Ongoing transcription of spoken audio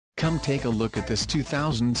Come take a look at this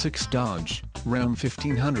 2006 Dodge Ram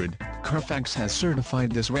 1500. Carfax has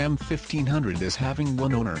certified this Ram 1500 as having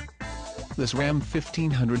one owner. This Ram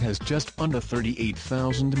 1500 has just under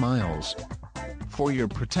 38,000 miles. For your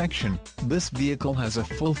protection, this vehicle has a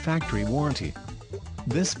full factory warranty.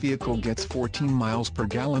 This vehicle gets 14 miles per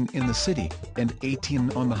gallon in the city, and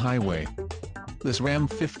 18 on the highway. This Ram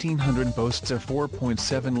 1500 boasts a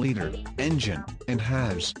 4.7-liter engine, and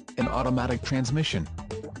has an automatic transmission.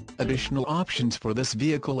 Additional options for this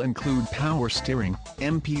vehicle include power steering,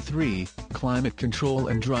 MP3, climate control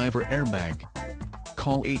and driver airbag.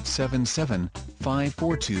 Call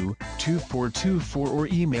 877-542-2424 or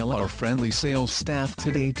email our friendly sales staff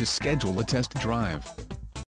today to schedule a test drive.